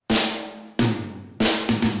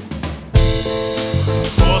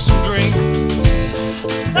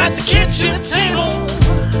the kitchen table.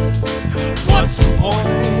 What's the point?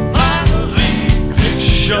 Minor league picture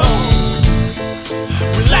show.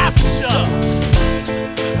 We laugh at stuff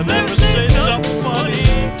and then we say something funny,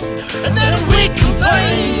 and then we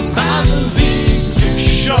complain. Minor league picture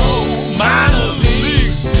show. Minor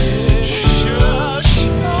league picture show.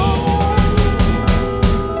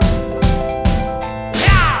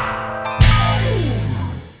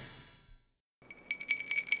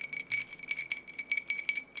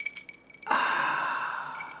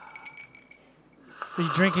 Are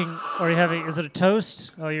you drinking, or are you having, is it a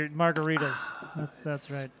toast? Oh, you're margaritas. That's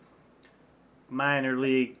right. Minor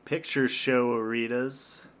league picture show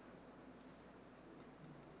aretas.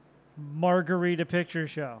 Margarita picture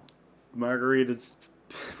show. Margarita's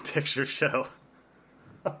picture show.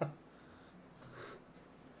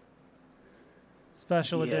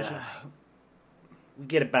 Special edition. We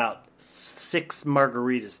get about 6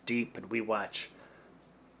 margaritas deep and we watch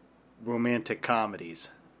romantic comedies.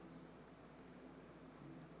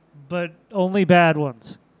 But only bad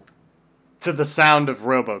ones. To the sound of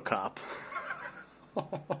RoboCop.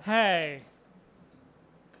 Hey.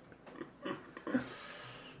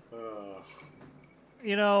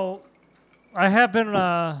 You know, I have been,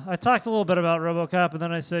 I talked a little bit about RoboCop, and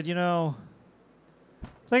then I said, I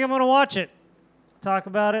think I'm going to watch it. Talk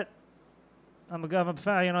about it. I'm a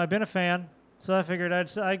fan, I've been a fan, so I figured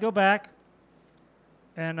I'd go back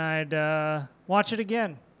and I'd watch it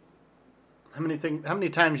again. How many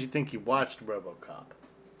times do you think you watched RoboCop?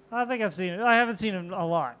 I think I've seen it. I haven't seen it a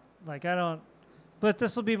lot. Like, I don't, but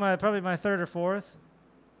this will be probably my third or fourth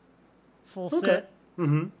full sit.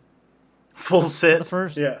 Mm-hmm. Full sit? The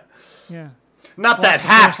first? Yeah. Yeah. Not that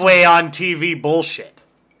halfway on TV bullshit.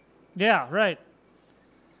 Yeah, right.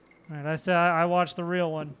 Right. I said I watched the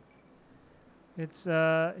real one. It's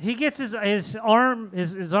he gets his arm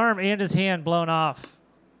and his hand blown off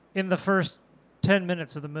in the first 10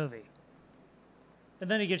 minutes of the movie. And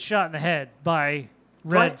then he gets shot in the head by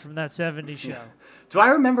Red from that 70s show. Yeah. Do I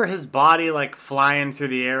remember his body like flying through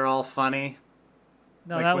the air all funny?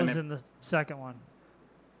 No, like that was in the second one.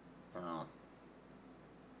 Oh.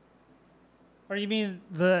 Or you mean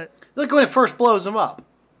the... Look when it first blows him up.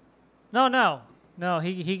 No,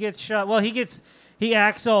 he gets shot. Well, he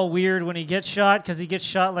acts all weird when he gets shot because he gets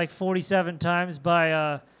shot like 47 times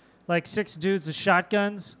by like 6 dudes with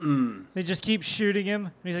shotguns. Mm. They just keep shooting him.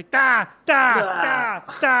 And he's like, da, da, da,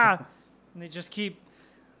 da. And they just keep...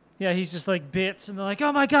 Yeah, he's just like bits. And they're like,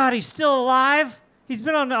 oh my God, he's still alive? He's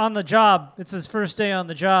been on the job. It's his first day on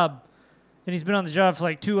the job. And he's been on the job for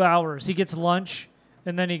like 2 hours. He gets lunch,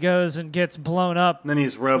 and then he goes and gets blown up. And then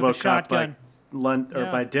he's RoboCop by lunch or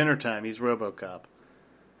by dinner time. He's RoboCop.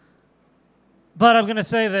 But I'm going to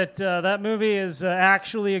say that that movie is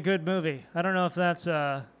actually a good movie. I don't know if that's...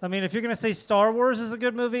 I mean, if you're going to say Star Wars is a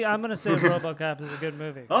good movie, I'm going to say RoboCop is a good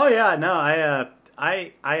movie. Oh, yeah. No,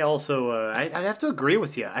 I also... I'd have to agree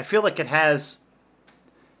with you. I feel like it has...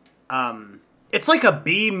 it's like a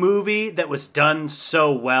B movie that was done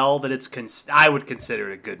so well that it's... I would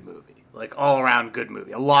consider it a good movie. Like, all-around good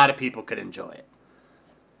movie. A lot of people could enjoy it.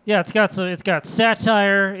 Yeah, it's got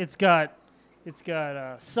satire. It's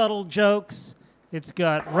got subtle jokes. It's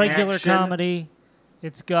got regular comedy.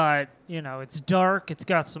 It's got, it's dark. It's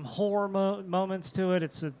got some horror moments to it.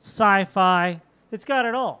 It's sci-fi. It's got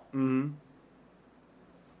it all. Mm-hmm.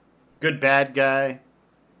 Good bad guy.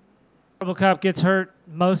 RoboCop gets hurt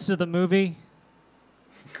most of the movie.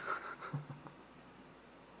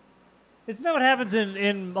 Isn't that what happens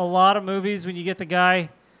in a lot of movies when you get the guy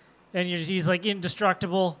and he's like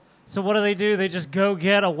indestructible? So what do? They just go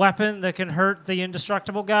get a weapon that can hurt the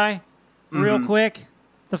indestructible guy real quick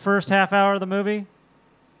the first half hour of the movie?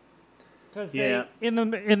 Because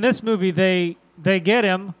in this movie they get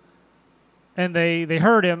him and they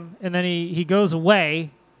hurt him, and then he goes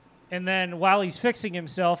away, and then while he's fixing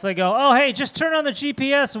himself they go, oh hey, just turn on the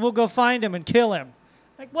GPS and we'll go find him and kill him.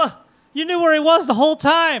 Like, well, you knew where he was the whole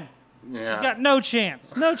time. Yeah. He's got no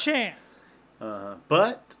chance.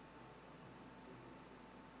 But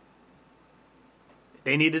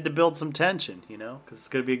they needed to build some tension, because it's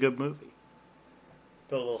going to be a good movie.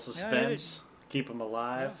 Build a little suspense, keep him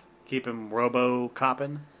alive, keep him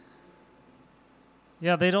robo-copping.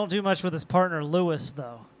 Yeah, they don't do much with his partner, Lewis,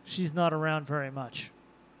 though. She's not around very much.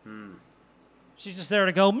 She's just there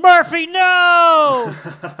to go, Murphy, no!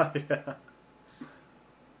 Yeah.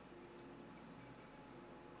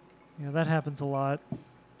 Yeah, that happens a lot.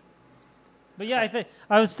 But yeah,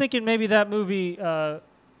 I was thinking maybe that movie, that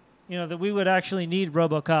we would actually need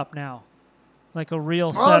RoboCop now. Like a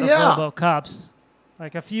real set of RoboCops.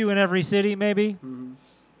 Like a few in every city, maybe. Mm-hmm.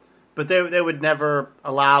 But they would never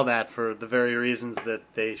allow that for the very reasons that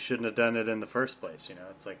they shouldn't have done it in the first place. You know,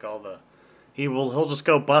 it's like he'll just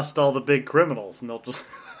go bust all the big criminals, and they'll just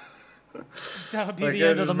That'll be the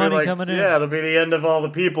end of the money coming in. Yeah, it'll be the end of all the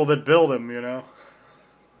people that build him. You know.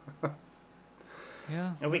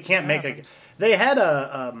 Yeah. And we can't make a. They had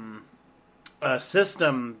a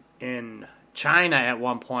system in China at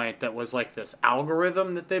one point that was like this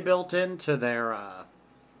algorithm that they built into their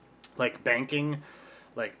like banking,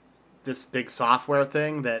 like this big software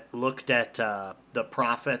thing that looked at the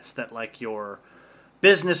profits that like your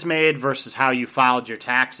business made versus how you filed your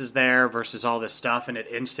taxes there versus all this stuff, and it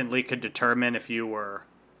instantly could determine if you were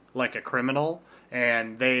like a criminal.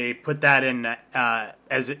 And they put that in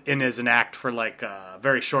as an act for like a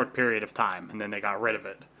very short period of time, and then they got rid of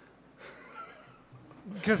it.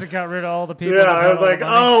 Because it got rid of all the people. Yeah, I was like,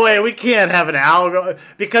 oh wait, we can't have an algorithm.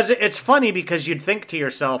 Because it's funny because you'd think to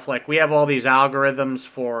yourself, like, we have all these algorithms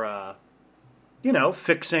for,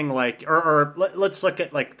 fixing like, or let's look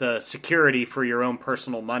at like the security for your own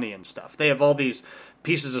personal money and stuff. They have all these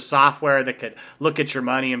pieces of software that could look at your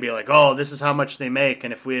money and be like, oh, this is how much they make,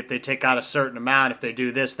 and if they take out a certain amount, if they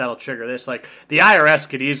do this, that'll trigger this. Like, the IRS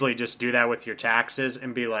could easily just do that with your taxes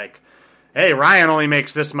and be like, hey, Ryan only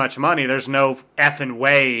makes this much money. There's no effing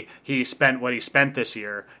way he spent what he spent this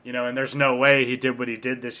year, and there's no way he did what he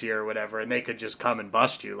did this year or whatever, and they could just come and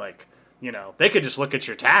bust you. Like, they could just look at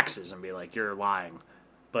your taxes and be like, you're lying.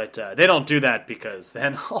 But they don't do that because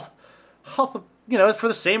then for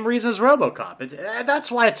the same reason as RoboCop.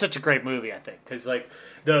 That's why it's such a great movie, I think, because like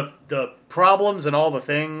the problems and all the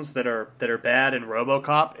things that are bad in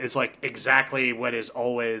RoboCop is like exactly what is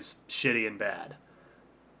always shitty and bad.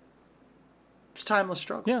 It's timeless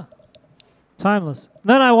struggle. Yeah, timeless.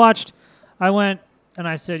 Then I went and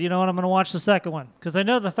I said, you know what, I'm going to watch the second one because I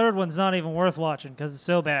know the third one's not even worth watching because it's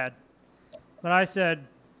so bad. But I said,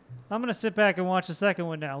 I'm going to sit back and watch the second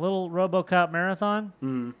one now. Little RoboCop marathon.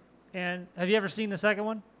 Mm. And have you ever seen the second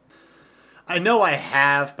one? I know I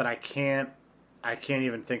have, but I can't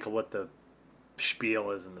even think of what the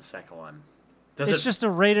spiel is in the second one. It's a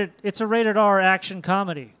rated R action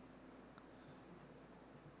comedy.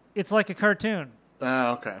 It's like a cartoon.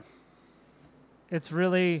 Oh, okay. It's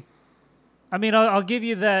really, I mean, I'll give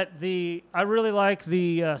you that. I really like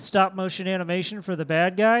the stop motion animation for the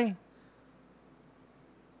bad guy,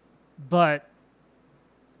 but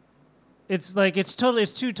it's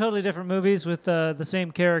two totally different movies with the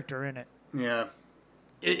same character in it. Yeah.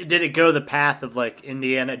 Did it go the path of like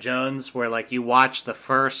Indiana Jones, where like you watch the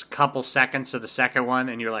first couple seconds of the second one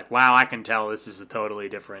and you're like, wow, I can tell this is a totally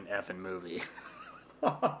different effing movie.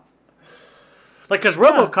 Like, because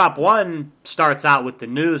RoboCop 1 starts out with the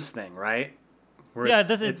news thing, right? Yeah,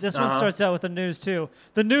 this one starts out with the news too.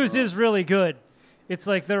 The news is really good. It's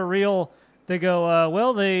like they go,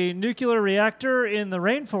 well, the nuclear reactor in the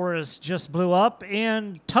rainforest just blew up,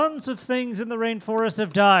 and tons of things in the rainforest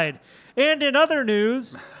have died. And in other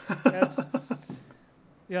news,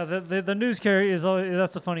 the news carry is always,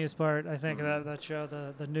 that's the funniest part, I think, of that show.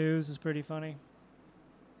 The news is pretty funny.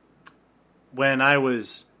 When I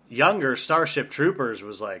was younger, Starship Troopers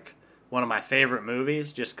was like one of my favorite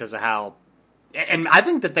movies just because of how, and I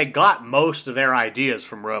think that they got most of their ideas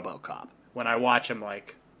from RoboCop. When I watch them,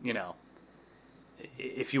 like,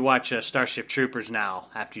 if you watch Starship Troopers now,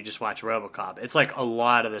 after you just watch RoboCop, it's like a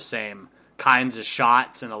lot of the same kinds of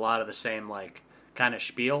shots and a lot of the same like kind of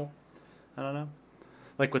spiel. I don't know,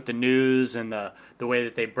 like with the news and the way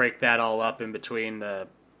that they break that all up in between the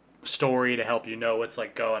story to help you know what's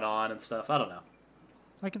like going on and stuff. I don't know.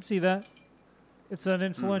 I can see that. It's an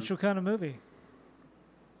influential kind of movie.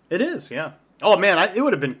 It is, yeah. Oh man, it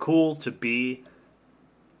would have been cool to be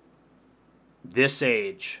this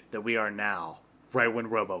age that we are now, right when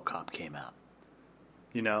RoboCop came out.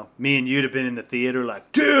 Me and you'd have been in the theater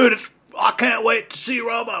like, dude, I can't wait to see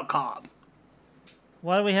RoboCop.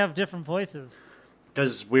 Why do we have different voices?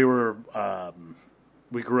 Because we grew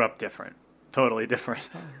up different. Totally different.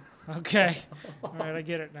 Okay. All right, I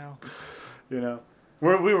get it now. We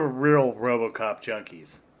were real RoboCop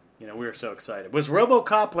junkies. We were so excited. Was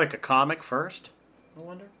RoboCop like a comic first, I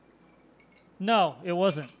wonder? No, it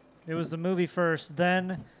wasn't. It was the movie first.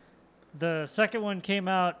 Then the second one came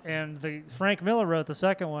out, and Frank Miller wrote the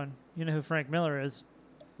second one. You know who Frank Miller is?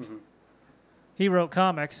 Mm-hmm. He wrote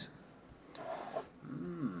comics.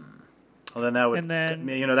 Well, then that would,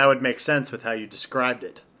 that would make sense with how you described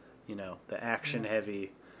it. The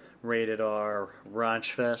action-heavy, rated R,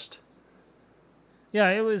 raunch fest. Yeah,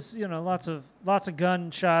 it was lots of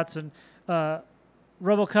gun shots, and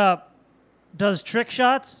RoboCop does trick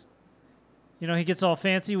shots. He gets all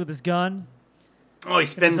fancy with his gun. Oh, he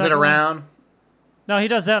spins it around. No, he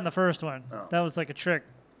does that in the first one. Oh. That was like a trick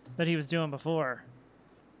that he was doing before.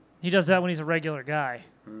 He does that when he's a regular guy.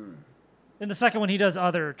 In the second one, he does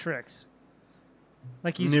other tricks.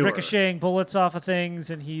 Like he's Newer. ricocheting bullets off of things,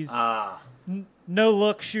 and he's Ah. no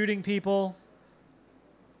look shooting people.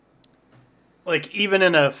 Like, even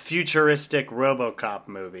in a futuristic RoboCop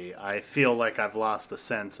movie, I feel like I've lost the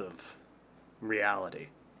sense of reality.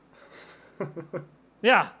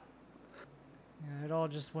 Yeah. Yeah, it all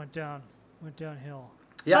just went downhill. It's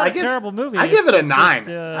Yeah, not I a give- terrible movie. I give it a It's 9. just,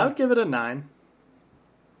 I would give it a 9.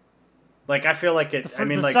 Like, I feel like it. For I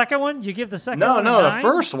mean, the like, second one, you give the second no, one no, a the 9?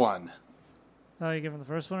 first one. Oh, you give him the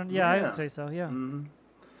first one? Yeah, I Yeah. would say so. Yeah, Mhm.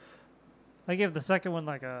 I give the second one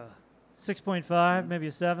like a 6.5, maybe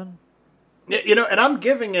a 7. Yeah, you know, and I'm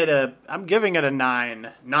giving it a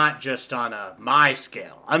 9, not just on a my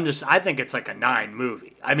scale. I think it's like a 9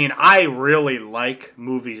 movie. I mean, I really like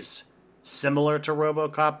movies similar to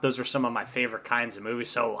RoboCop. Those are some of my favorite kinds of movies.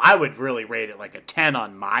 So I would really rate it like a 10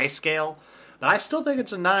 on my scale, but I still think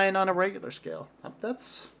it's a 9 on a regular scale.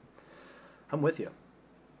 I'm with you.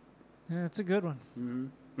 Yeah, it's a good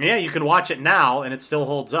one. Yeah, you can watch it now and it still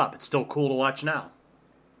holds up. It's still cool to watch now.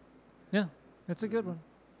 Yeah, it's a good one.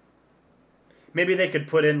 Maybe they could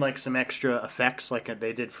put in like some extra effects like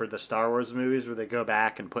they did for the Star Wars movies where they go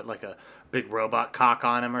back and put like a big robot cock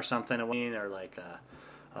on him or something, or like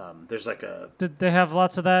there's like a... Did they have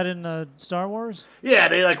lots of that in Star Wars? Yeah,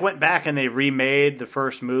 they like went back and they remade the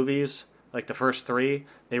first movies, like the first 3.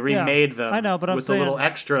 They remade them I know, but I'm with saying, a little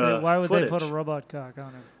extra why would footage. they put a robot cock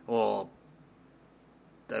on him? Well,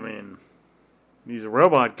 I mean, he's a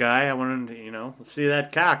robot guy. I want to, let's see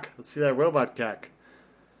that cock. Let's see that robot cock.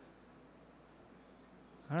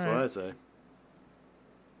 All That's right. what I say.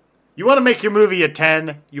 You want to make your movie a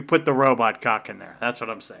 10, you put the robot cock in there. That's what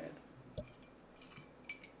I'm saying.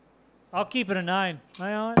 I'll keep it a 9.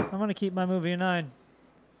 I'm going to keep my movie a 9.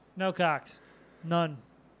 No cocks. None.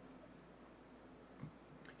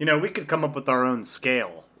 You know, we could come up with our own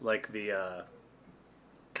scale, like the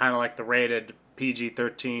kind of like the rated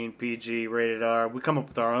PG-13, PG, rated R. We come up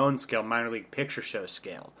with our own scale, minor league picture show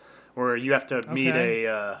scale, where you have to meet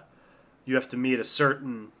a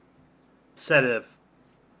certain set of,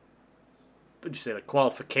 what'd you say, like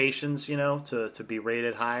qualifications, to be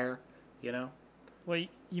rated higher, Well,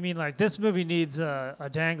 you mean like this movie needs a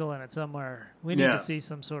dangle in it somewhere? We need Yeah. to see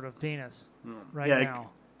some sort of penis right Yeah, now.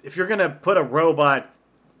 If you're gonna put a robot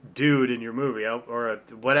dude in your movie, or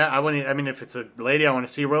I mean, if it's a lady, I want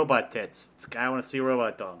to see robot tits. If it's a guy, I want to see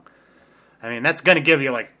robot dong. I mean, that's gonna give you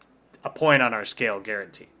like a point on our scale,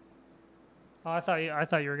 guarantee. Oh, I thought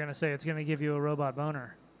you were gonna say it's gonna give you a robot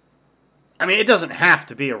boner. I mean, it doesn't have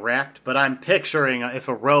to be erect, but I'm picturing if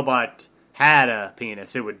a robot had a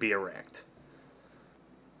penis, it would be erect.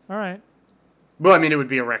 All right. Well, I mean, it would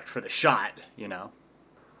be erect for the shot,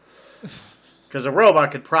 because a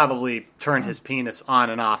robot could probably turn his penis on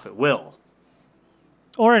and off at will.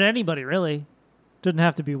 Or at anybody, really. Doesn't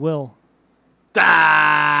have to be Will.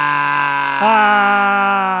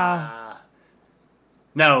 Ah!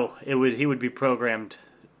 No, he would be programmed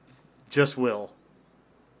just Will.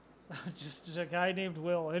 Just a guy named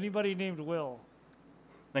Will. Anybody named Will.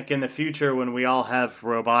 Like in the future when we all have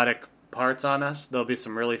robotic parts on us, there'll be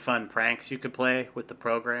some really fun pranks you could play with the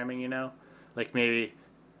programming, Like maybe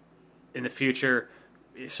in the future,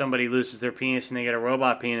 if somebody loses their penis and they get a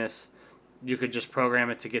robot penis, you could just program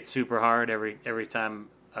it to get super hard every time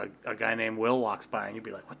a guy named Will walks by, and you'd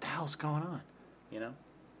be like, what the hell's going on?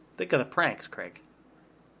 Think of the pranks, Craig.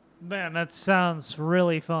 Man, that sounds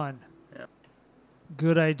really fun. Yeah.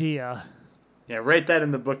 Good idea. Yeah, write that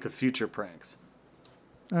in the book of future pranks.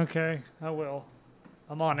 Okay, I will.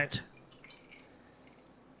 I'm on it.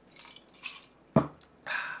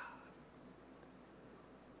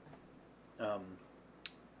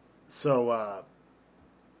 So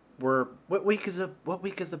what week is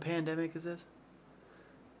the pandemic? Is this?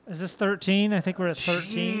 Is this 13? I think we're at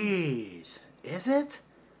 13. Jeez, is it?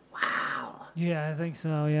 Wow. Yeah, I think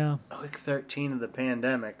so, yeah. Week 13 of the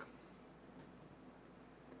pandemic.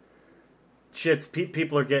 Shit's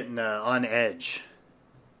people are getting on edge.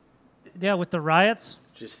 Yeah, with the riots.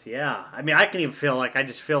 Just I mean, I can even feel like on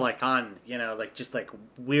just like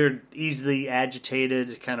weird, easily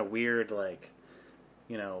agitated, kind of weird, like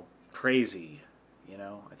crazy.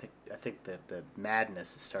 I think that the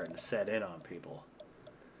madness is starting to set in on people.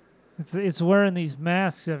 It's wearing these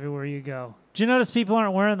masks everywhere you go. Do you notice people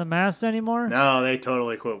aren't wearing the masks anymore? No, they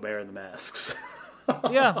totally quit wearing the masks.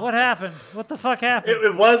 Yeah, what happened? What the fuck happened?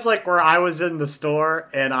 It was like where I was in the store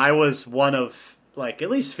and I was one of like at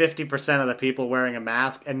least 50% of the people wearing a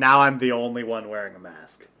mask, and now I'm the only one wearing a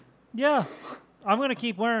mask. Yeah, I'm going to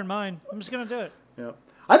keep wearing mine. I'm just going to do it. Yep.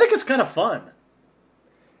 I think it's kind of fun.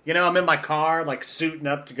 You know, I'm in my car, like, suiting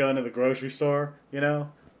up to go into the grocery store, you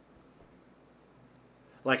know?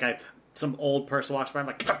 Like, some old person walks by, I'm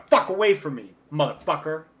like, get the fuck away from me,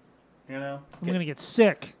 motherfucker. You know? I'm going to get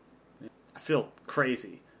sick. I feel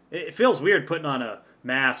crazy. It feels weird putting on a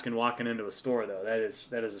mask and walking into a store, though. That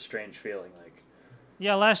is a strange feeling. Like,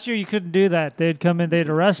 Yeah, last year you couldn't do that. They'd come in, they'd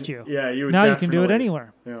arrest you. yeah, you would Now you can do it definitely-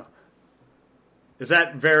 anywhere. Yeah. Is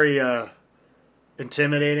that very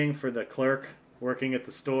intimidating for the clerk working at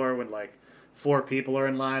the store when, like, 4 people are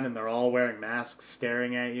in line and they're all wearing masks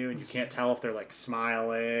staring at you and you can't tell if they're, like,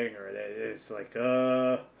 smiling or it's like,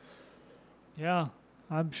 Yeah,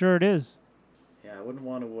 I'm sure it is. Yeah, I wouldn't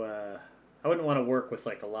want to work with,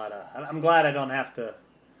 like, a lot of... I'm glad I don't have to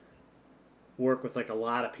work with, like, a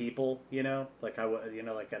lot of people, you know? Like,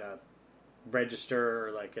 like at a register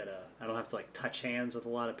or, like, I don't have to, like, touch hands with a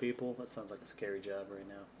lot of people. That sounds like a scary job right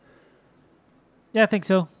now. Yeah, I think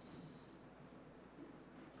so.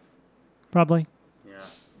 Probably. Yeah.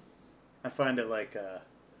 I find it, like,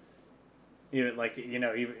 even, like, you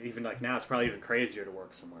know, even like, now it's probably even crazier to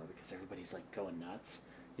work somewhere because everybody's, like, going nuts,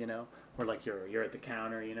 you know? Or, like, you're at the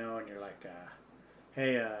counter, you know, and you're like,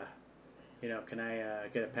 hey, you know, can I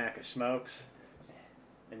get a pack of smokes?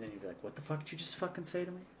 And then you'd be like, what the fuck did you just fucking say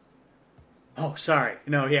to me? Oh, sorry.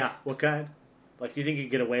 No, yeah. What kind? Like, do you think you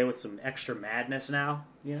could get away with some extra madness now?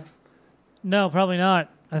 You know? No, probably not.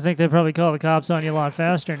 I think they probably call the cops on you a lot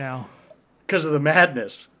faster now. Because of the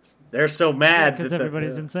madness. They're so mad. Yeah, 'cause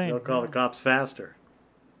everybody's insane. They'll call the cops faster.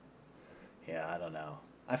 Yeah, I don't know.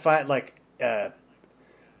 I find, like,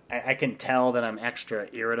 I can tell that I'm extra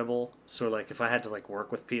irritable. So, like, if I had to, like,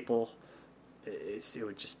 work with people, it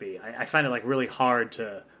would just be... I find it, like, really hard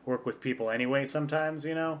to work with people anyway sometimes,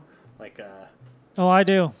 you know? Like, Oh, I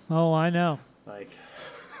do. Oh, I know. like...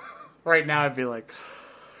 right now I'd be like,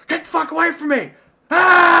 get the fuck away from me!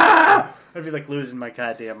 Ah! I'd be, like, losing my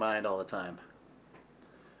goddamn mind all the time.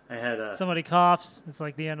 I had Somebody coughs, it's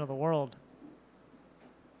like the end of the world.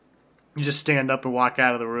 You just stand up and walk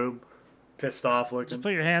out of the room, pissed off looking. Just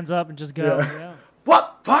put your hands up and just go. Yeah. Yeah.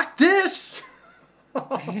 What? Fuck this!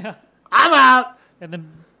 Yeah. I'm out! And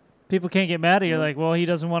then people can't get mad at you. Like, well, he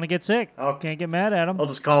doesn't want to get sick. Oh. Can't get mad at him. I'll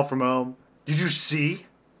just call from home. Did you see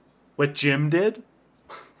what Jim did?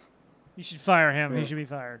 You should fire him. Yeah. He should be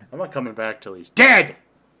fired. I'm not coming back till he's dead!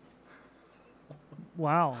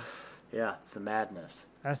 Wow. Yeah, it's the madness.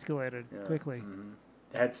 Escalated Yeah. quickly.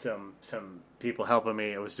 I had some people helping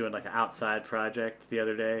me. I was doing like an outside project the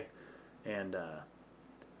other day, and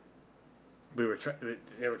they were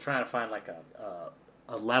trying to find like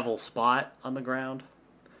a level spot on the ground,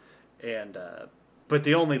 and but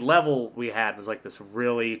the only level we had was like this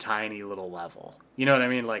really tiny little level. You know what I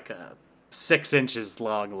mean? Like a 6 inches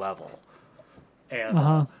long level,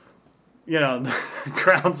 and you know the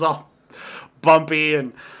ground's all bumpy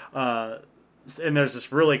and there's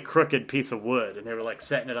this really crooked piece of wood, and they were like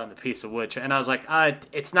setting it on the piece of wood, and I was like,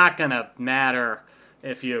 it's not gonna matter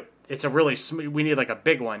if you. It's a really we need like a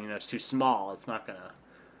big one, you know. It's too small. It's not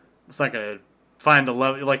gonna find the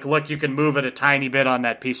level. Like, look, you can move it a tiny bit on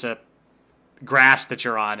that piece of grass that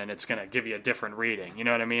you're on, and it's gonna give you a different reading. You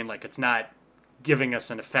know what I mean? Like, it's not giving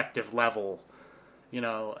us an effective level, you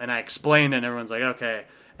know. And I explained, and everyone's like, okay,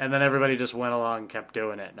 and then everybody just went along and kept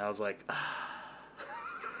doing it, and I was like.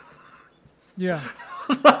 Yeah.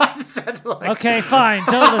 I said, like, Okay, fine.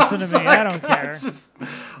 Don't listen to me. I don't care. I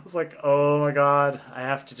was like, oh my god, I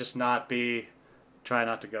have to just try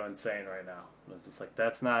not to go insane right now. I was just like,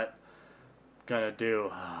 that's not gonna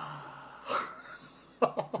do.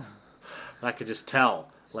 I could just tell.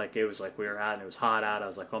 Like, it was like we were out and it was hot out. I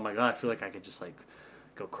was like, oh my god, I feel like I could just like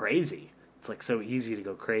go crazy. It's like so easy to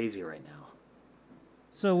go crazy right now.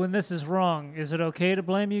 So when this is wrong, is it okay to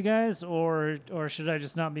blame you guys, or should I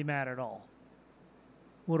just not be mad at all?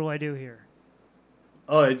 What do I do here?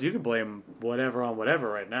 Oh, you can blame whatever on whatever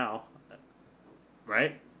right now.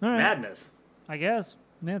 Right? All right. Madness. I guess.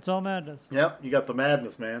 Man, it's all madness. Yep, you got the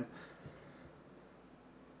madness, man.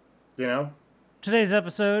 You know? Today's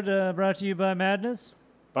episode brought to you by Madness.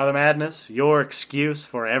 By the madness, your excuse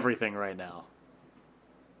for everything right now.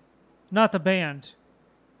 Not the band.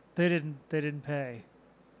 They didn't pay.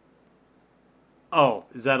 Oh,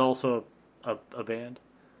 is that also a band?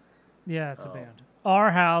 Yeah, it's a Oh. band.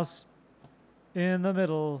 Our house in the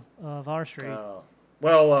middle of our street. Oh.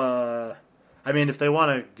 Well, I mean, if they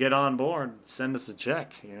want to get on board, send us a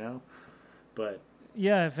check, you know? But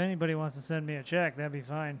Yeah, if anybody wants to send me a check, that'd be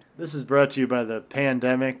fine. this is brought to you by the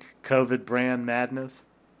pandemic COVID brand madness.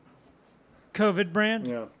 COVID brand?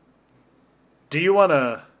 Yeah. Do you want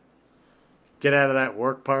to get out of that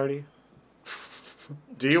work party?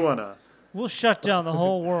 Do you want to We'll shut down the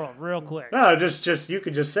whole world real quick. No, just you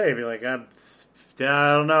could just say, be like, I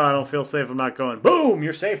don't know, I don't feel safe, I'm not going. Boom,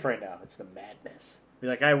 you're safe right now. It's the madness. Be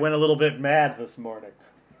like, I went a little bit mad this morning.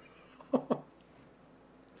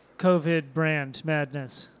 COVID brand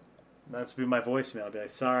madness. That's be my voicemail. I'll be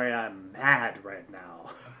like, sorry, I'm mad right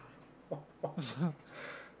now.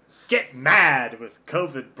 Get mad with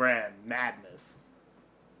COVID brand madness.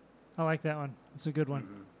 I like that one. That's a good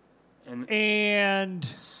one. Mm-hmm. And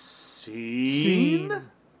Scene?